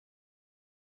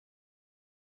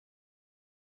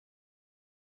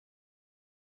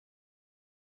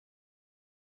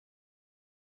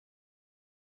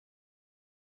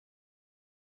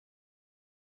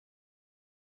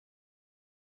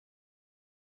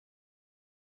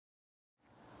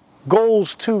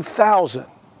Goals 2000,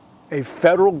 a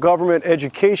federal government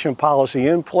education policy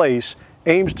in place,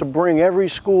 aims to bring every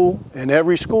school and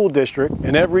every school district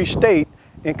in every state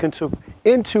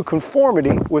into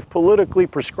conformity with politically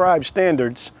prescribed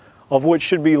standards of which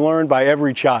should be learned by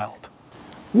every child.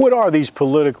 What are these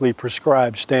politically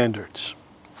prescribed standards?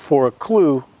 For a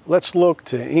clue, let's look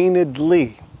to Enid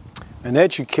Lee, an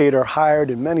educator hired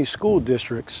in many school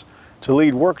districts to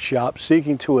lead workshops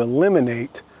seeking to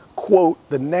eliminate, quote,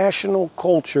 the national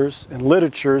cultures and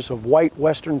literatures of white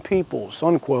Western peoples,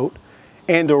 unquote,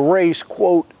 and erase,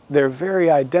 quote, their very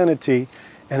identity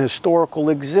and historical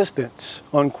existence,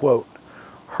 unquote.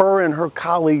 Her and her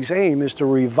colleagues' aim is to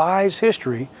revise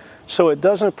history so it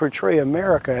doesn't portray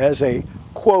America as a,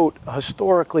 quote,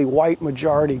 historically white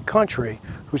majority country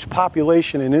whose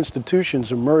population and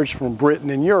institutions emerged from Britain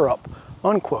and Europe,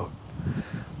 unquote.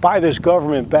 By this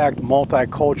government-backed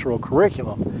multicultural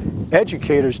curriculum,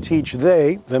 educators teach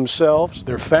they, themselves,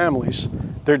 their families,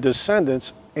 their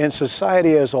descendants, and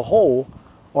society as a whole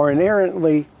are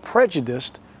inherently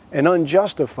prejudiced and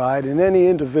unjustified in any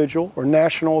individual or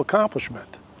national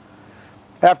accomplishment.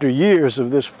 After years of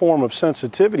this form of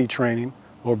sensitivity training,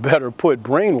 or better put,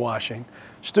 brainwashing,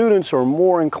 students are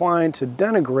more inclined to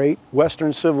denigrate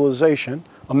Western civilization,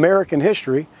 American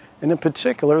history, and in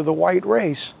particular the white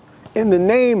race, in the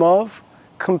name of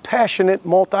compassionate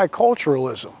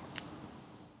multiculturalism.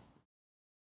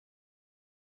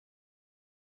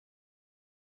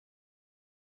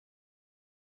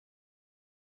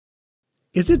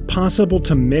 Is it possible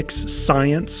to mix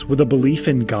science with a belief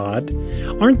in God?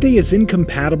 Aren't they as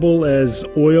incompatible as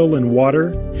oil and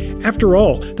water? After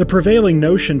all, the prevailing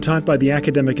notion taught by the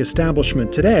academic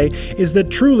establishment today is that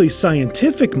truly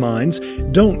scientific minds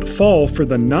don't fall for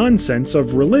the nonsense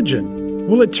of religion.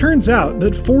 Well, it turns out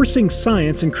that forcing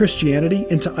science and Christianity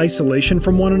into isolation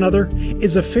from one another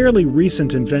is a fairly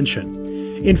recent invention.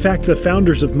 In fact, the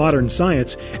founders of modern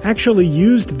science actually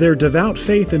used their devout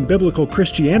faith in biblical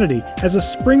Christianity as a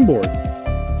springboard.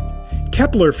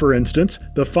 Kepler, for instance,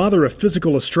 the father of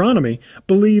physical astronomy,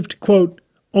 believed, quote,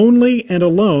 only and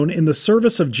alone in the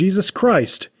service of Jesus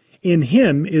Christ. In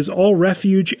him is all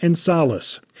refuge and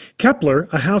solace. Kepler,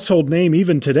 a household name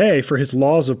even today for his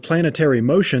laws of planetary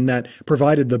motion that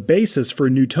provided the basis for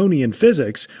Newtonian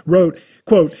physics, wrote,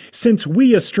 quote, since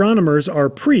we astronomers are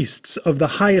priests of the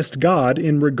highest God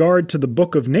in regard to the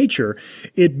book of nature,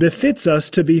 it befits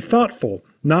us to be thoughtful,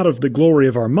 not of the glory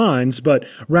of our minds, but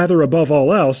rather above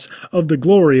all else, of the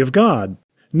glory of God.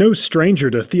 No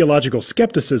stranger to theological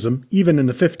skepticism, even in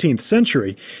the 15th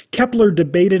century, Kepler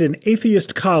debated an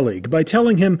atheist colleague by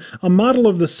telling him a model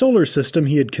of the solar system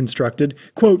he had constructed,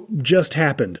 quote, just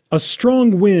happened. A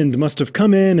strong wind must have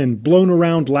come in and blown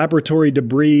around laboratory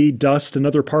debris, dust, and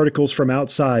other particles from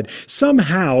outside.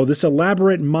 Somehow, this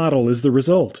elaborate model is the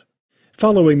result.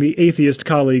 Following the atheist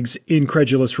colleague's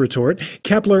incredulous retort,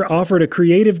 Kepler offered a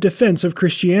creative defense of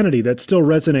Christianity that still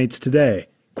resonates today.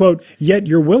 Quote, yet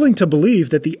you're willing to believe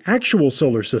that the actual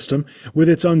solar system, with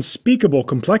its unspeakable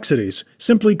complexities,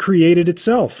 simply created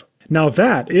itself. Now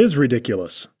that is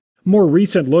ridiculous. More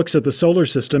recent looks at the solar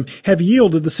system have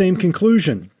yielded the same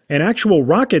conclusion. An actual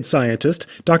rocket scientist,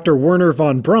 Dr. Wernher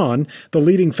von Braun, the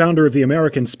leading founder of the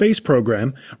American space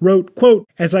program, wrote, quote,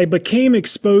 as I became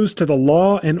exposed to the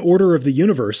law and order of the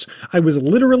universe, I was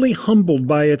literally humbled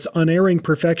by its unerring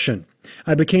perfection.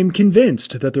 I became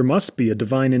convinced that there must be a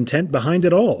divine intent behind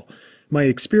it all. My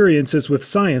experiences with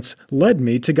science led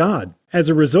me to God. As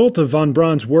a result of von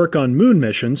Braun's work on moon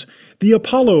missions, the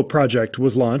Apollo project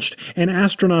was launched, and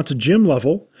astronauts Jim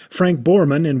Lovell, Frank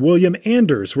Borman, and William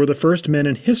Anders were the first men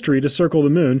in history to circle the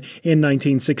moon in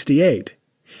 1968.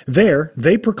 There,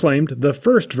 they proclaimed the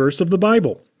first verse of the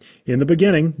Bible. In the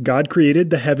beginning, God created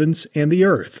the heavens and the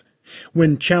earth.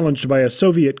 When challenged by a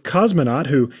Soviet cosmonaut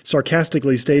who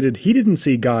sarcastically stated he didn't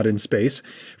see God in space,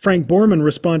 Frank Borman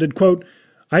responded, quote,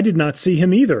 I did not see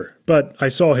him either, but I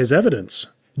saw his evidence.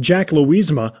 Jack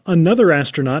Louisma, another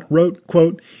astronaut, wrote,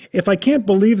 quote, if I can't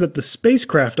believe that the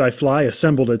spacecraft I fly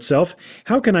assembled itself,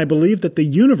 how can I believe that the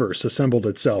universe assembled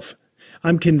itself?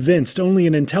 I'm convinced only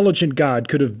an intelligent God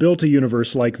could have built a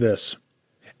universe like this.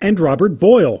 And Robert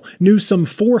Boyle knew some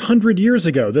 400 years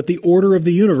ago that the order of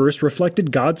the universe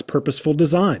reflected God's purposeful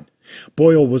design.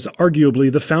 Boyle was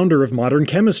arguably the founder of modern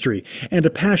chemistry and a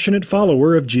passionate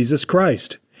follower of Jesus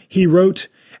Christ. He wrote,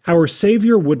 our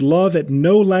Savior would love at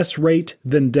no less rate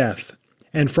than death,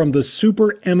 and from the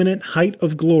supereminent height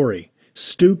of glory,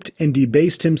 stooped and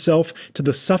debased himself to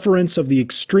the sufferance of the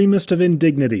extremest of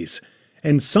indignities,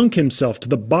 and sunk himself to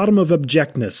the bottom of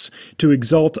abjectness to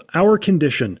exalt our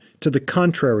condition to the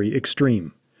contrary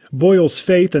extreme. Boyle's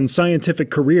faith and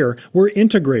scientific career were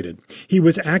integrated. He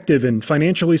was active in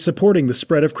financially supporting the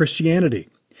spread of Christianity.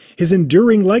 His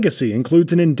enduring legacy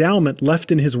includes an endowment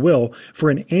left in his will for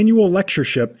an annual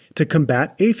lectureship to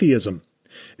combat atheism.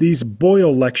 These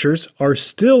Boyle lectures are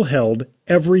still held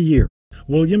every year.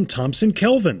 William Thomson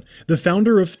Kelvin, the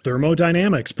founder of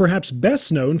thermodynamics, perhaps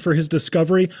best known for his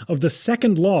discovery of the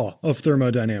second law of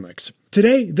thermodynamics.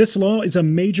 Today, this law is a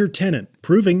major tenet,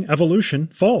 proving evolution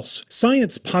false.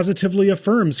 Science positively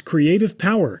affirms creative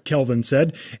power, Kelvin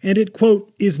said, and it, quote,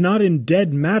 is not in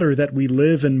dead matter that we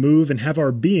live and move and have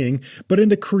our being, but in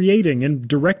the creating and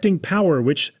directing power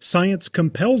which science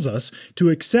compels us to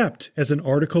accept as an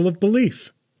article of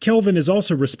belief. Kelvin is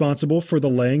also responsible for the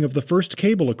laying of the first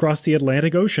cable across the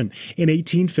Atlantic Ocean in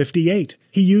 1858.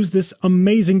 He used this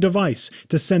amazing device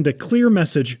to send a clear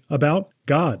message about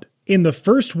God. In the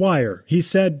first wire, he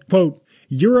said, quote,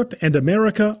 Europe and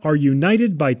America are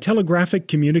united by telegraphic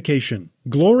communication.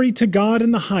 Glory to God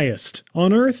in the highest.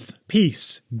 On earth,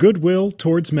 peace, goodwill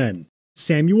towards men.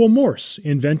 Samuel Morse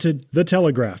invented the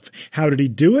telegraph. How did he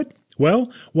do it?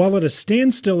 Well, while at a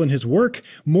standstill in his work,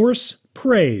 Morse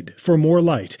prayed for more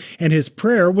light, and his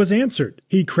prayer was answered.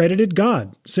 He credited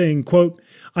God, saying, quote,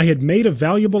 I had made a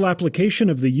valuable application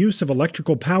of the use of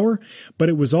electrical power, but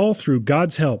it was all through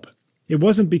God's help. It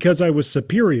wasn't because I was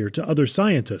superior to other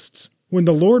scientists. When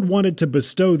the Lord wanted to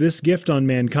bestow this gift on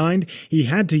mankind, he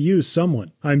had to use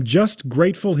someone. I'm just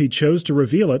grateful he chose to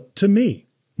reveal it to me.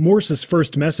 Morse's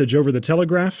first message over the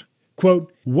telegraph,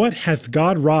 quote, What hath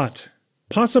God wrought?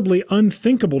 Possibly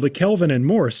unthinkable to Kelvin and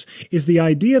Morse is the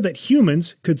idea that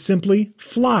humans could simply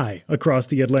fly across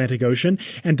the Atlantic Ocean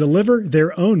and deliver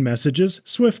their own messages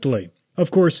swiftly.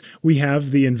 Of course, we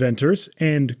have the inventors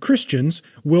and Christians,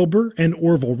 Wilbur and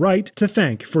Orville Wright, to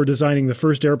thank for designing the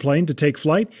first airplane to take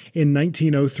flight in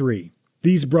 1903.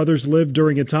 These brothers lived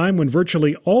during a time when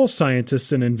virtually all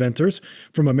scientists and inventors,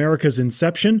 from America's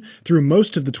inception through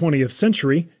most of the 20th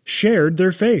century, shared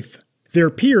their faith. Their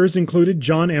peers included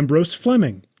John Ambrose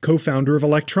Fleming, co-founder of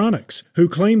electronics, who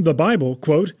claimed the Bible,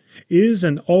 quote, is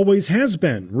and always has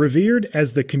been revered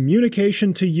as the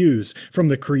communication to use from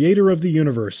the creator of the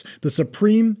universe, the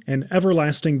supreme and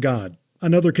everlasting God.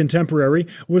 Another contemporary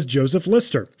was Joseph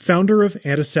Lister, founder of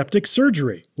antiseptic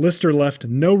surgery. Lister left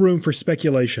no room for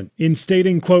speculation in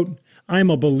stating, quote, I am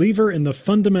a believer in the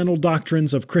fundamental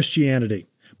doctrines of Christianity.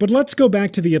 But let's go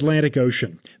back to the Atlantic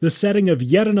Ocean, the setting of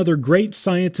yet another great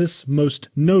scientist's most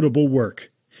notable work.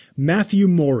 Matthew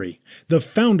Maury, the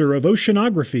founder of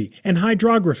oceanography and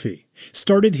hydrography,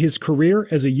 started his career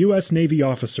as a U.S. Navy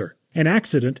officer. An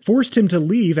accident forced him to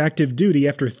leave active duty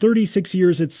after 36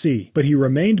 years at sea, but he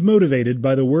remained motivated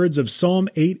by the words of Psalm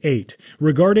 8:8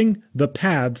 regarding the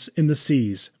paths in the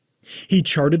seas. He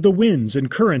charted the winds and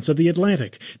currents of the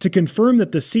Atlantic to confirm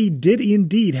that the sea did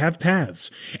indeed have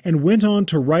paths, and went on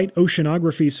to write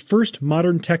oceanography's first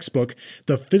modern textbook,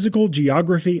 The Physical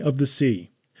Geography of the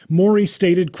Sea. Maury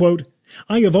stated, quote,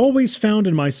 I have always found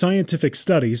in my scientific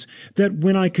studies that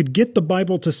when I could get the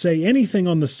Bible to say anything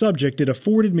on the subject, it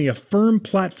afforded me a firm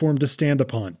platform to stand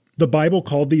upon. The Bible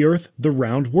called the earth the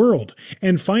round world,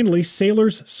 and finally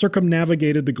sailors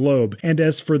circumnavigated the globe. And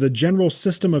as for the general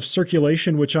system of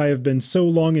circulation which I have been so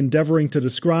long endeavoring to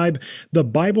describe, the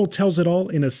Bible tells it all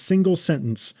in a single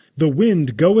sentence. The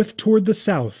wind goeth toward the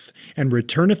south, and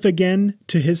returneth again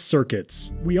to his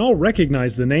circuits. We all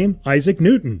recognize the name Isaac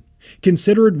Newton,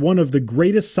 considered one of the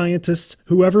greatest scientists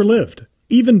who ever lived.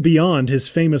 Even beyond his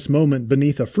famous moment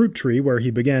beneath a fruit tree where he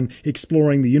began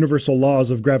exploring the universal laws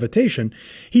of gravitation,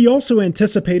 he also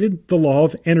anticipated the law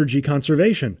of energy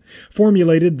conservation,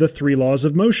 formulated the three laws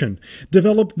of motion,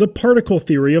 developed the particle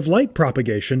theory of light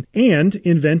propagation, and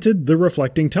invented the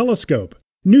reflecting telescope.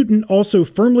 Newton also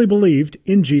firmly believed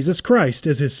in Jesus Christ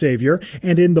as his Savior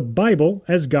and in the Bible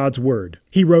as God's Word.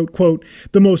 He wrote, quote,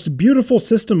 the most beautiful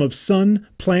system of sun,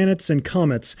 planets, and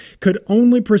comets could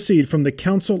only proceed from the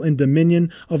counsel and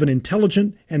dominion of an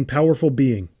intelligent and powerful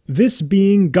being. This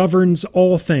being governs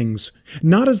all things,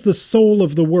 not as the soul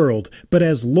of the world, but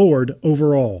as Lord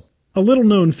over all. A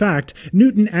little-known fact,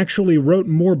 Newton actually wrote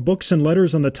more books and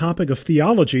letters on the topic of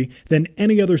theology than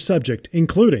any other subject,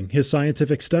 including his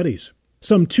scientific studies.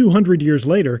 Some 200 years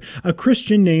later, a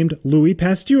Christian named Louis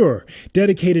Pasteur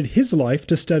dedicated his life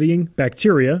to studying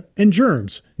bacteria and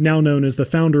germs. Now known as the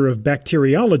founder of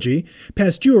bacteriology,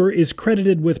 Pasteur is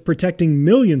credited with protecting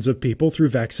millions of people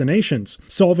through vaccinations,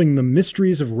 solving the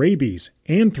mysteries of rabies,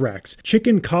 anthrax,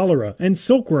 chicken cholera, and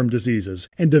silkworm diseases,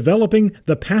 and developing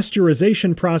the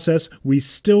pasteurization process we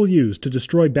still use to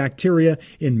destroy bacteria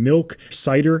in milk,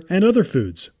 cider, and other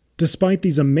foods. Despite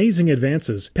these amazing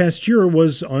advances, Pasteur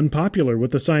was unpopular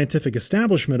with the scientific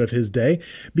establishment of his day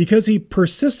because he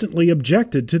persistently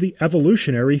objected to the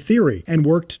evolutionary theory and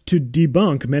worked to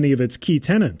debunk many of its key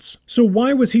tenets. So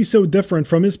why was he so different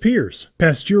from his peers?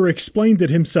 Pasteur explained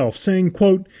it himself, saying,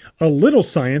 quote, "A little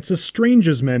science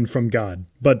estranges men from God,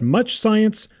 but much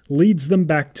science leads them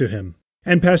back to him."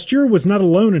 And Pasteur was not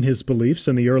alone in his beliefs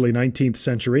in the early 19th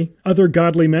century. Other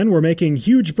godly men were making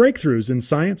huge breakthroughs in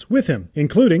science with him,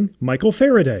 including Michael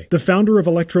Faraday, the founder of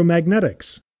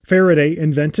electromagnetics. Faraday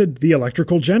invented the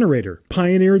electrical generator,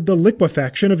 pioneered the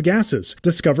liquefaction of gases,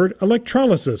 discovered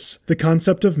electrolysis, the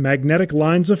concept of magnetic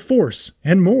lines of force,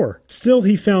 and more. Still,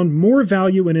 he found more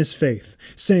value in his faith,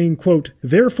 saying, quote,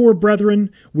 "Therefore, brethren,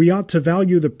 we ought to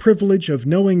value the privilege of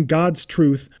knowing God's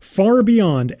truth far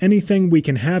beyond anything we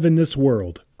can have in this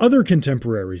world." Other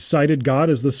contemporaries cited God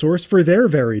as the source for their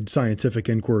varied scientific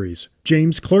inquiries.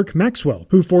 James Clerk Maxwell,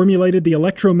 who formulated the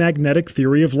electromagnetic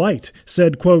theory of light,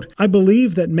 said, quote, "I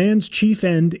believe that man's chief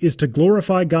end is to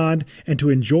glorify God and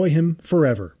to enjoy him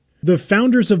forever." The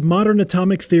founders of modern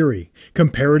atomic theory,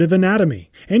 comparative anatomy,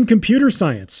 and computer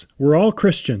science were all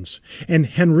Christians, and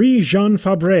Henri Jean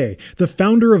Fabre, the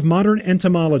founder of modern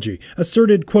entomology,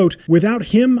 asserted, quote, "Without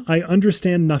him I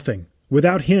understand nothing.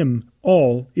 Without him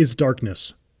all is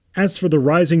darkness." As for the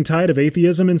rising tide of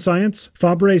atheism in science,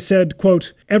 Fabre said,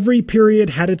 quote, "Every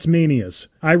period had its manias.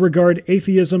 I regard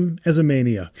atheism as a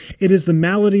mania. It is the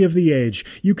malady of the age.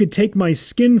 You could take my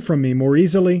skin from me more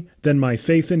easily than my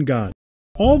faith in God."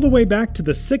 All the way back to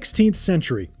the 16th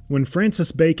century, when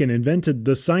Francis Bacon invented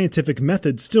the scientific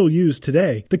method still used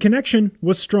today, the connection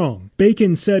was strong.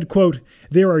 Bacon said, quote,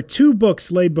 "There are two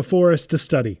books laid before us to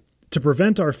study, to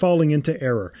prevent our falling into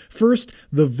error. First,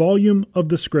 the volume of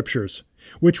the Scriptures,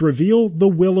 which reveal the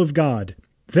will of God.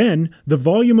 Then, the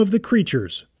volume of the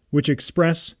creatures, which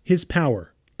express his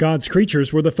power." God's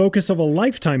creatures were the focus of a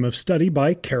lifetime of study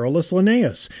by Carolus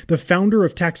Linnaeus, the founder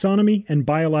of taxonomy and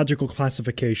biological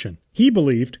classification. He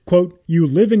believed, quote, "You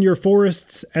live in your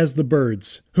forests as the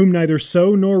birds, whom neither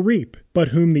sow nor reap, but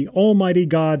whom the Almighty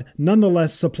God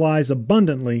nonetheless supplies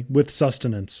abundantly with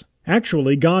sustenance."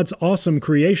 Actually, God's awesome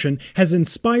creation has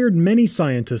inspired many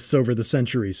scientists over the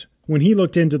centuries. When he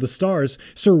looked into the stars,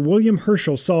 Sir William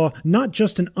Herschel saw not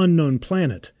just an unknown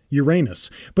planet, Uranus,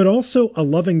 but also a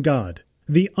loving God.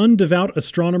 The undevout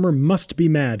astronomer must be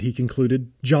mad, he concluded.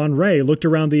 John Ray looked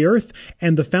around the earth,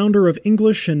 and the founder of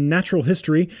English and natural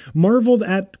history marveled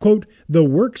at, quote, "the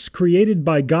works created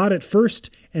by God at first,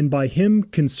 and by him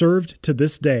conserved to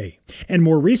this day." And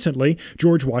more recently,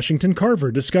 George Washington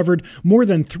Carver discovered more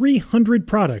than 300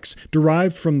 products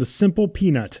derived from the simple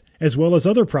peanut, as well as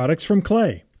other products from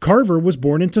clay. Carver was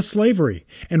born into slavery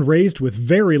and raised with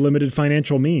very limited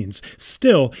financial means.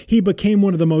 Still, he became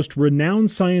one of the most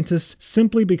renowned scientists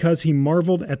simply because he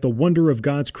marveled at the wonder of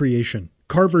God's creation.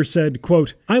 Carver said,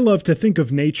 quote, "I love to think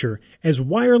of nature as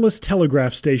wireless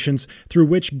telegraph stations through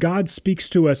which God speaks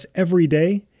to us every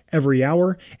day, every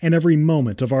hour, and every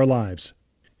moment of our lives."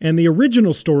 And the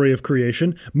original story of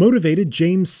creation motivated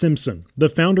James Simpson, the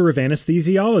founder of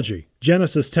anesthesiology.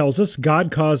 Genesis tells us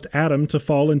God caused Adam to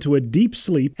fall into a deep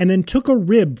sleep and then took a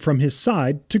rib from his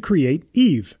side to create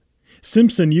Eve.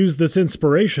 Simpson used this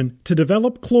inspiration to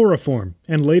develop chloroform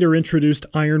and later introduced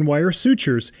iron wire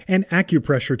sutures and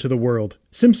acupressure to the world.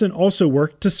 Simpson also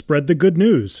worked to spread the good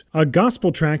news. A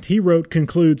gospel tract he wrote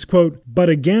concludes, quote, "But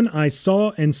again I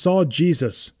saw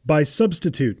Jesus, by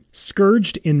substitute,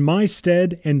 scourged in my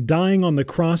stead and dying on the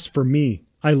cross for me.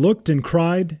 I looked and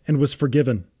cried and was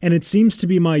forgiven. And it seems to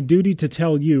be my duty to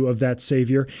tell you of that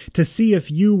Savior, to see if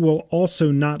you will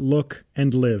also not look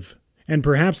and live." And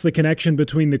perhaps the connection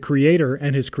between the Creator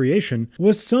and his creation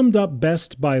was summed up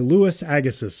best by Louis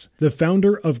Agassiz, the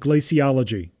founder of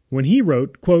glaciology, when he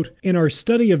wrote, quote, "In our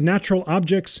study of natural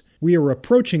objects, we are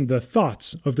approaching the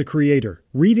thoughts of the Creator,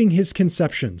 reading his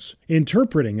conceptions,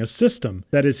 interpreting a system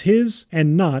that is his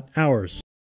and not ours."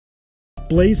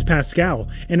 Blaise Pascal,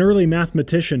 an early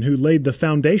mathematician who laid the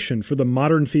foundation for the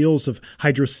modern fields of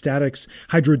hydrostatics,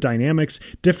 hydrodynamics,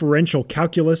 differential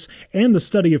calculus, and the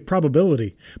study of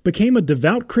probability, became a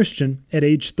devout Christian at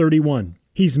age 31.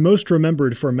 He's most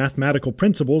remembered for mathematical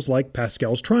principles like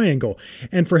Pascal's triangle,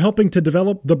 and for helping to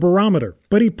develop the barometer.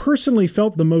 But he personally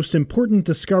felt the most important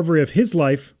discovery of his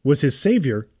life was his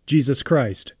Savior, Jesus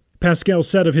Christ. Pascal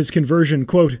said of his conversion,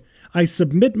 quote, "I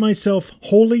submit myself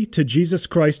wholly to Jesus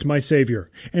Christ my Savior,"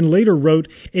 and later wrote,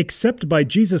 "Except by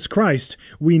Jesus Christ,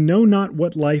 we know not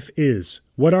what life is,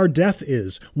 what our death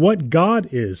is, what God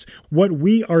is, what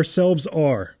we ourselves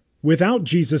are. Without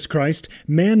Jesus Christ,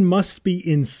 man must be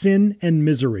in sin and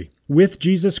misery. With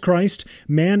Jesus Christ,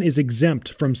 man is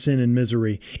exempt from sin and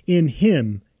misery. In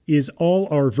him is all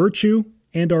our virtue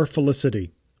and our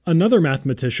felicity. Another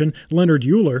mathematician, Leonard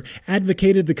Euler,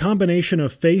 advocated the combination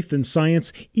of faith and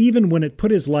science even when it put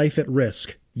his life at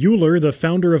risk. Euler, the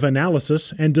founder of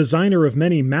analysis and designer of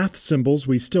many math symbols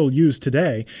we still use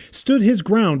today, stood his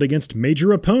ground against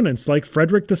major opponents like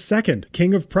Frederick II,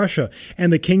 King of Prussia,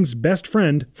 and the king's best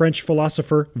friend, French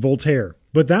philosopher Voltaire.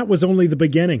 But that was only the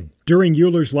beginning. During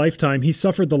Euler's lifetime, he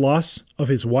suffered the loss of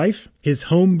his wife, his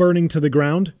home burning to the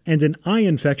ground, and an eye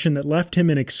infection that left him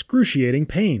in excruciating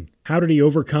pain. How did he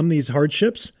overcome these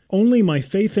hardships? "Only my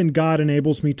faith in God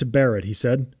enables me to bear it," he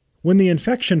said. When the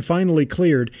infection finally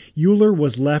cleared, Euler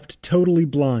was left totally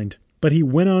blind. But he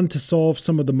went on to solve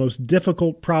some of the most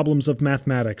difficult problems of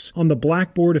mathematics on the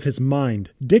blackboard of his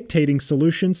mind, dictating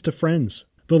solutions to friends.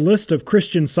 The list of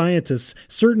Christian scientists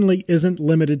certainly isn't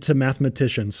limited to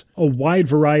mathematicians. A wide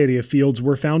variety of fields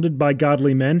were founded by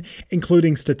godly men,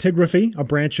 including stratigraphy, a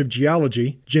branch of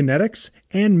geology, genetics,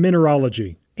 and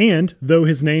mineralogy. And, though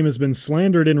his name has been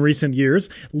slandered in recent years,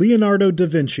 Leonardo da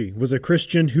Vinci was a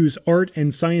Christian whose art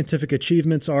and scientific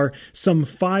achievements are, some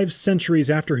 5 centuries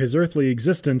after his earthly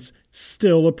existence,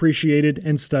 still appreciated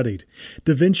and studied.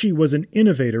 Da Vinci was an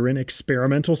innovator in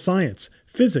experimental science,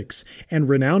 physics, and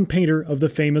renowned painter of the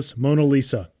famous Mona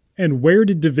Lisa. And where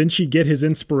did Da Vinci get his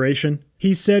inspiration?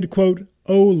 He said, quote,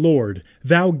 "O Lord,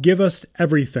 thou give us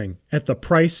everything at the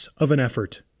price of an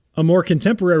effort." A more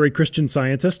contemporary Christian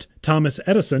scientist, Thomas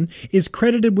Edison, is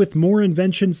credited with more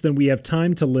inventions than we have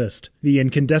time to list. The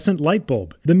incandescent light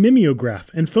bulb, the mimeograph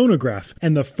and phonograph,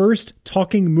 and the first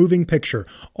talking moving picture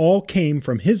all came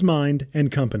from his mind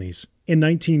and company's. In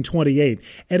 1928,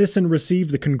 Edison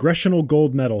received the Congressional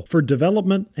Gold Medal for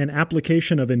development and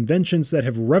application of inventions that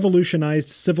have revolutionized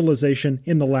civilization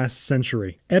in the last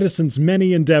century. Edison's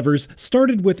many endeavors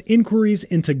started with inquiries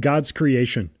into God's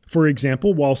creation. For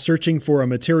example, while searching for a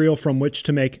material from which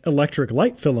to make electric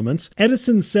light filaments,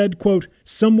 Edison said, quote,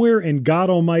 "Somewhere in God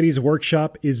Almighty's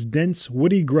workshop is dense,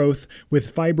 woody growth with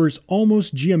fibers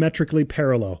almost geometrically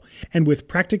parallel, and with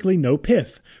practically no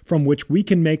pith, from which we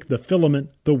can make the filament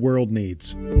the world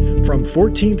needs." From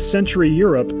 14th century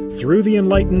Europe through the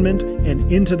Enlightenment and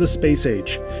into the space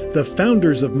age, the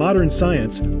founders of modern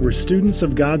science were students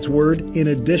of God's Word in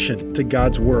addition to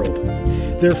God's world.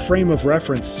 Their frame of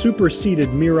reference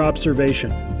superseded mere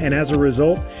observation, and as a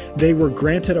result, they were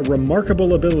granted a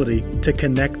remarkable ability to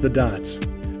connect the dots.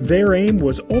 Their aim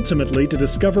was ultimately to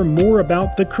discover more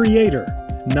about the Creator,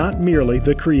 not merely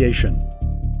the creation.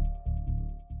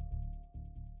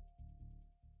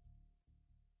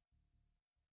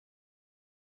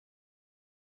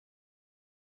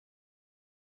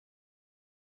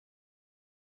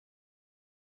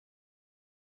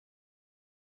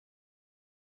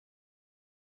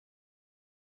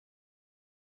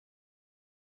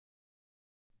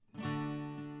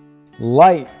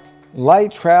 Light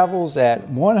travels at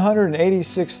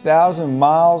 186,000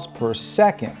 miles per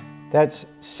second. That's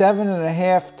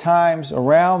 7.5 times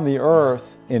around the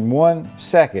Earth in 1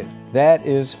 second. That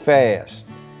is fast.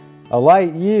 A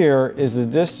light year is the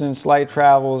distance light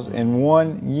travels in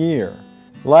 1 year.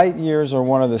 Light years are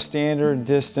one of the standard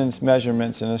distance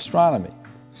measurements in astronomy.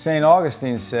 St.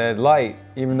 Augustine said, "Light,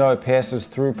 even though it passes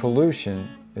through pollution,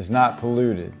 is not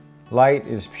polluted. Light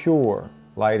is pure.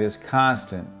 Light is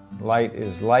constant. Light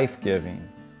is life-giving.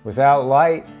 Without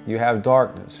light, you have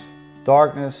darkness.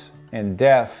 Darkness and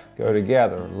death go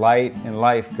together. Light and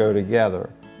life go together.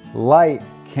 Light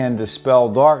can dispel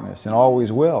darkness and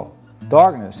always will.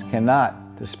 Darkness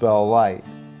cannot dispel light.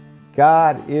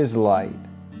 God is light."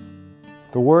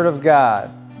 The Word of God,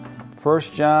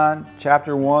 1 John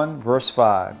chapter 1, verse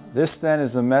 5. "This then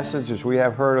is the message which we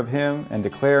have heard of Him and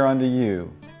declare unto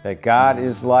you, that God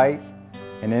is light,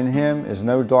 and in Him is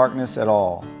no darkness at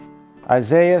all."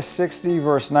 Isaiah 60,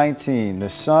 verse 19, "The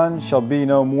sun shall be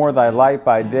no more thy light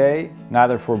by day,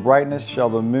 neither for brightness shall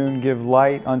the moon give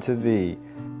light unto thee.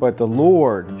 But the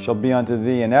Lord shall be unto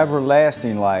thee an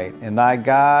everlasting light, and thy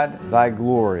God thy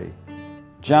glory."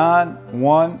 John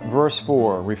 1, verse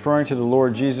 4, referring to the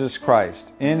Lord Jesus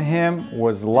Christ, "In Him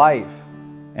was life,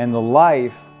 and the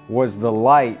life was the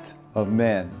light of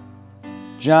men."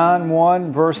 John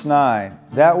 1, verse 9,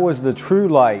 "That was the true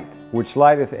light, which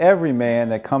lighteth every man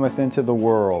that cometh into the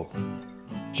world."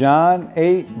 John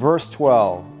 8, verse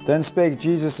 12, "Then spake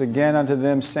Jesus again unto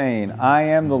them, saying, I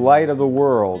am the light of the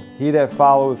world. He that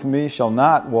followeth me shall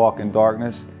not walk in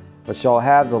darkness, but shall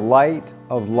have the light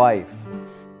of life."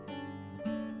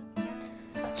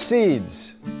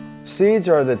 Seeds. Seeds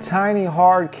are the tiny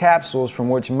hard capsules from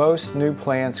which most new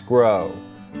plants grow.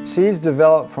 Seeds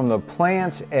develop from the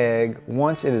plant's egg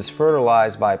once it is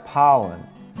fertilized by pollen.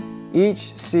 Each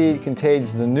seed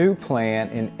contains the new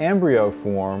plant in embryo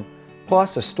form,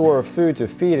 plus a store of food to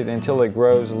feed it until it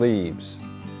grows leaves.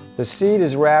 The seed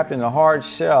is wrapped in a hard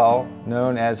shell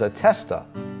known as a testa.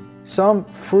 Some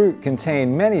fruit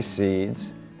contain many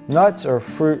seeds. Nuts are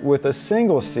fruit with a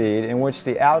single seed in which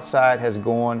the outside has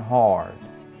gone hard.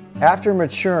 After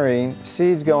maturing,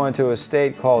 seeds go into a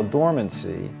state called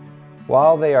dormancy.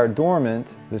 While they are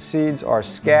dormant, the seeds are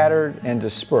scattered and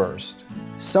dispersed.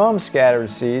 Some scattered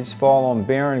seeds fall on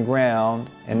barren ground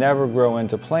and never grow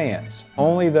into plants.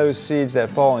 Only those seeds that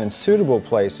fall in suitable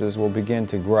places will begin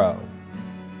to grow.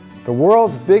 The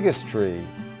world's biggest tree,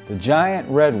 the giant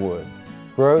redwood,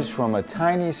 grows from a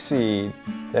tiny seed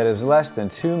that is less than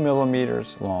 2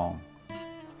 millimeters long.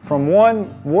 From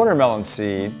one watermelon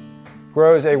seed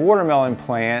grows a watermelon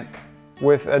plant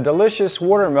with a delicious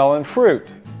watermelon fruit.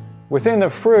 Within the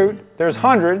fruit, there's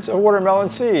hundreds of watermelon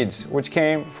seeds, which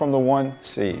came from the one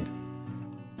seed.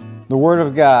 The Word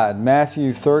of God,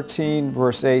 Matthew 13,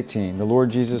 verse 18, the Lord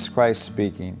Jesus Christ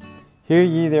speaking. Hear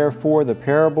ye therefore the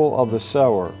parable of the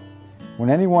sower. When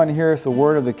anyone heareth the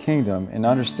word of the kingdom, and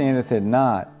understandeth it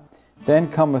not, then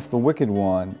cometh the wicked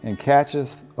one, and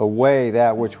catcheth away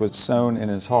that which was sown in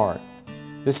his heart.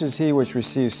 This is he which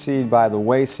receives seed by the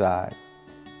wayside.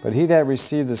 But he that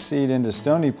received the seed into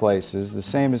stony places, the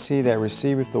same is he that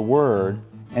receiveth the word,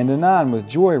 and anon with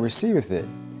joy receiveth it.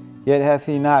 Yet hath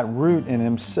he not root in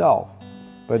himself,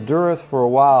 but dureth for a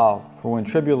while. For when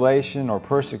tribulation or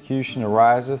persecution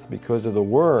ariseth because of the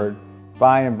word,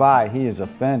 by and by he is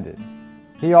offended.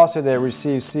 He also that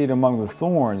receives seed among the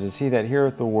thorns is he that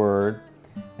heareth the word,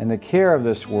 and the care of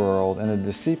this world and the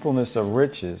deceitfulness of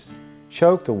riches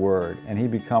choke the word, and he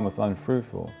becometh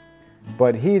unfruitful.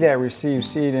 But he that receives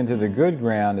seed into the good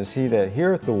ground is he that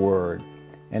heareth the word,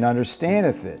 and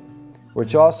understandeth it,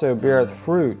 which also beareth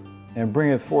fruit, and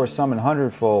bringeth forth some an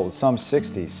hundredfold, some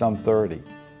 60, some 30.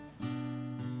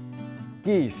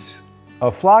 Geese. A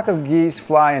flock of geese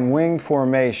fly in winged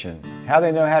formation. How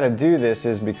they know how to do this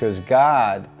is because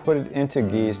God put it into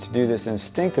geese to do this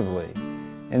instinctively.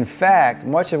 In fact,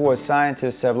 much of what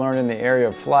scientists have learned in the area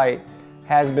of flight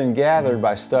has been gathered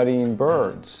by studying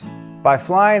birds. By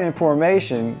flying in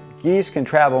formation, geese can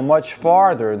travel much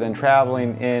farther than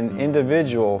traveling in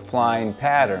individual flying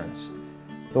patterns.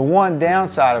 The one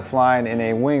downside of flying in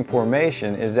a wing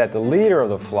formation is that the leader of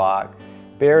the flock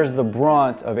bears the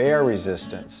brunt of air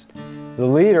resistance. The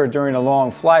leader during a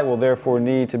long flight will therefore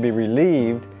need to be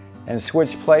relieved and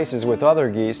switch places with other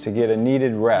geese to get a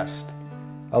needed rest.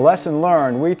 A lesson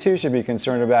learned, we too should be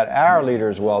concerned about our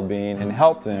leaders' well-being and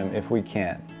help them if we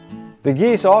can. The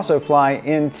geese also fly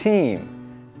in team.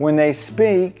 When they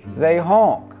speak, they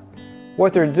honk.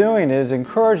 What they're doing is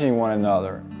encouraging one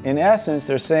another. In essence,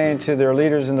 they're saying to their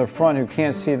leaders in the front who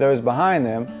can't see those behind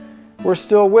them, we're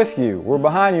still with you. We're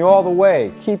behind you all the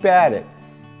way. Keep at it.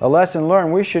 A lesson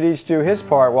learned, we should each do his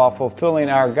part while fulfilling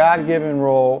our God-given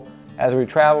role as we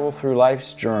travel through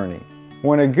life's journey.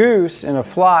 When a goose in a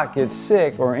flock gets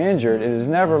sick or injured, it is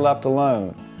never left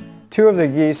alone. Two of the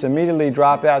geese immediately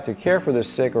drop out to care for the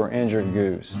sick or injured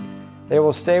goose. They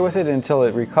will stay with it until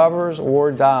it recovers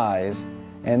or dies,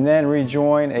 and then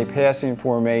rejoin a passing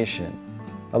formation.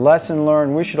 A lesson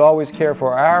learned, we should always care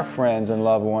for our friends and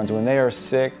loved ones when they are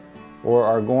sick or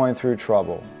are going through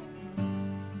trouble.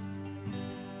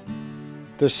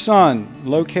 The Sun,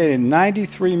 located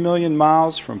 93 million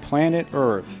miles from planet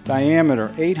Earth,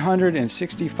 diameter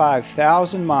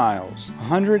 865,000 miles,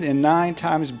 109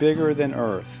 times bigger than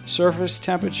Earth, surface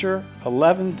temperature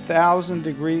 11,000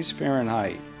 degrees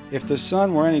Fahrenheit. If the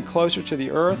Sun were any closer to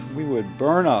the Earth, we would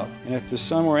burn up, and if the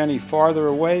Sun were any farther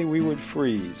away, we would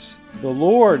freeze. The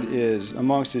Lord is,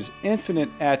 amongst His infinite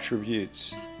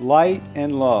attributes, light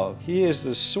and love. He is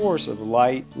the source of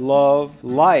light, love,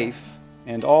 life,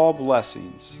 and all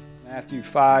blessings. Matthew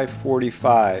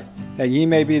 5:45, that ye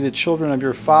may be the children of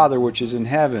your Father which is in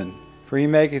heaven. For he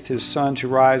maketh his sun to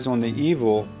rise on the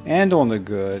evil and on the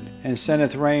good, and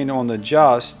sendeth rain on the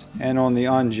just and on the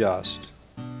unjust.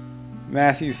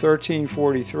 Matthew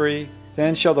 13:43,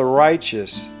 then shall the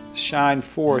righteous shine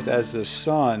forth as the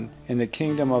sun in the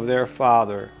kingdom of their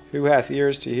Father. Who hath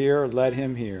ears to hear, let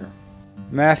him hear.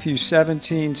 Matthew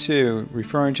 17:2,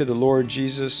 referring to the Lord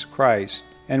Jesus Christ,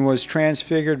 and was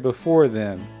transfigured before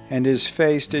them, and his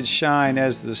face did shine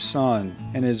as the sun,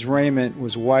 and his raiment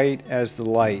was white as the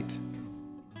light.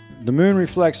 The moon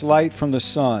reflects light from the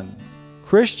sun.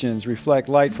 Christians reflect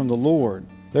light from the Lord.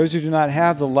 Those who do not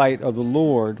have the light of the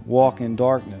Lord walk in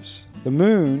darkness. The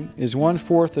moon is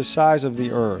 1/4 the size of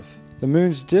the earth. The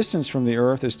moon's distance from the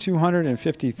earth is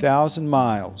 250,000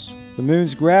 miles. The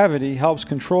moon's gravity helps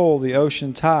control the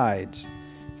ocean tides.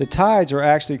 The tides are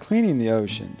actually cleaning the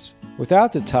oceans.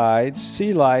 Without the tides,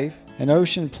 sea life and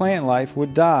ocean plant life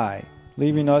would die,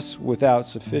 leaving us without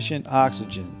sufficient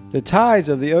oxygen. The tides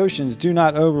of the oceans do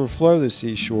not overflow the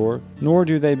seashore, nor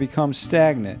do they become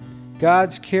stagnant.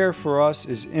 God's care for us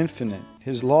is infinite.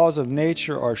 His laws of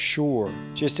nature are sure,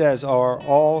 just as are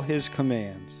all His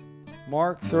commands.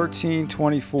 Mark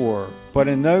 13:24. But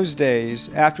in those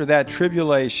days, after that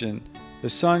tribulation, the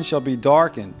sun shall be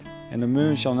darkened, and the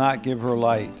moon shall not give her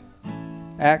light.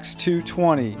 Acts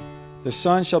 2:20. The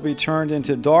sun shall be turned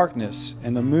into darkness,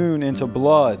 and the moon into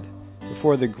blood,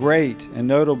 before the great and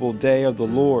notable day of the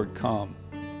Lord come.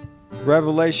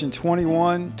 Revelation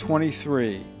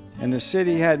 21:23. And the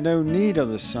city had no need of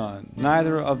the sun,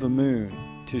 neither of the moon,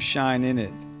 to shine in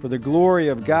it. For the glory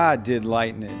of God did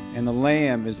lighten it, and the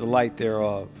Lamb is the light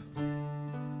thereof.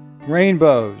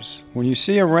 Rainbows. When you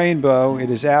see a rainbow, it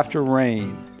is after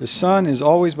rain. The sun is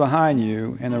always behind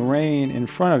you, and the rain in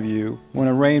front of you when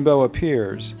a rainbow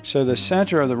appears. So the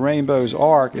center of the rainbow's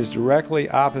arc is directly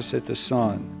opposite the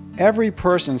sun. Every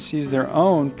person sees their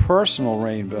own personal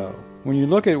rainbow. When you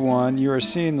look at one, you are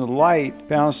seeing the light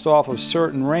bounced off of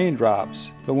certain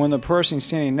raindrops. But when the person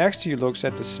standing next to you looks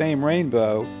at the same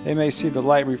rainbow, they may see the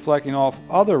light reflecting off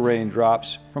other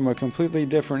raindrops from a completely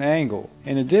different angle.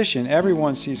 In addition,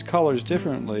 everyone sees colors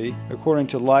differently according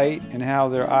to light and how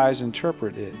their eyes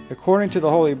interpret it. According to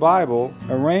the Holy Bible,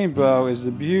 a rainbow is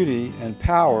the beauty and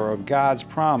power of God's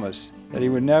promise that He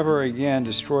would never again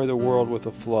destroy the world with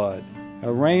a flood.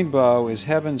 A rainbow is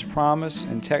heaven's promise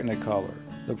in technicolor.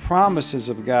 The promises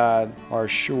of God are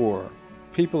sure.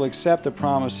 People accept the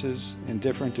promises in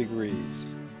different degrees.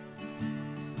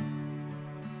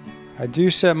 I do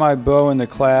set my bow in the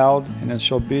cloud, and it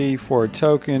shall be for a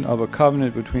token of a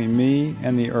covenant between me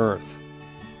and the earth.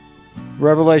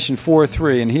 Revelation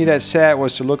 4:3. And he that sat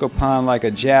was to look upon like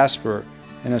a jasper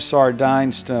and a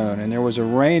sardine stone, and there was a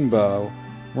rainbow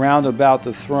round about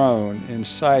the throne in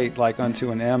sight like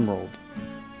unto an emerald.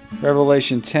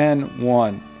 Revelation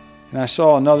 10:1. And I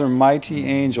saw another mighty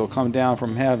angel come down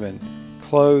from heaven,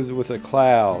 clothed with a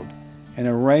cloud, and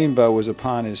a rainbow was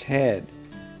upon his head,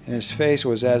 and his face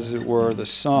was as it were the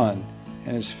sun,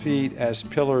 and his feet as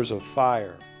pillars of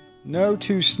fire. No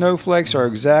two snowflakes are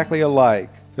exactly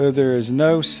alike, though there is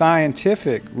no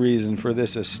scientific reason for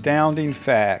this astounding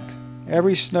fact.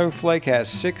 Every snowflake has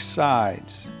 6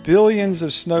 sides. Billions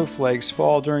of snowflakes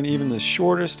fall during even the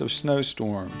shortest of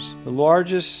snowstorms. The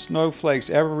largest snowflakes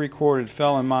ever recorded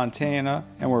fell in Montana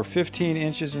and were 15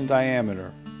 inches in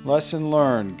diameter. Lesson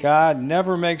learned: God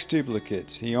never makes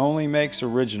duplicates, He only makes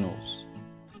originals.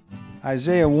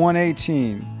 Isaiah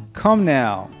 1:18. Come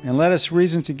now, and let us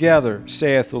reason together,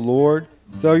 saith the Lord.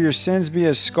 Though your sins be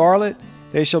as scarlet,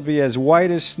 they shall be as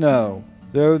white as snow.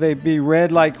 Though they be red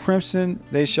like crimson,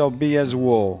 they shall be as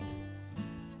wool.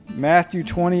 Matthew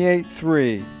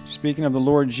 28:3, speaking of the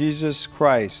Lord Jesus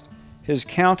Christ, His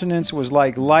countenance was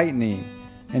like lightning,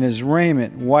 and His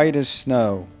raiment white as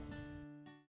snow.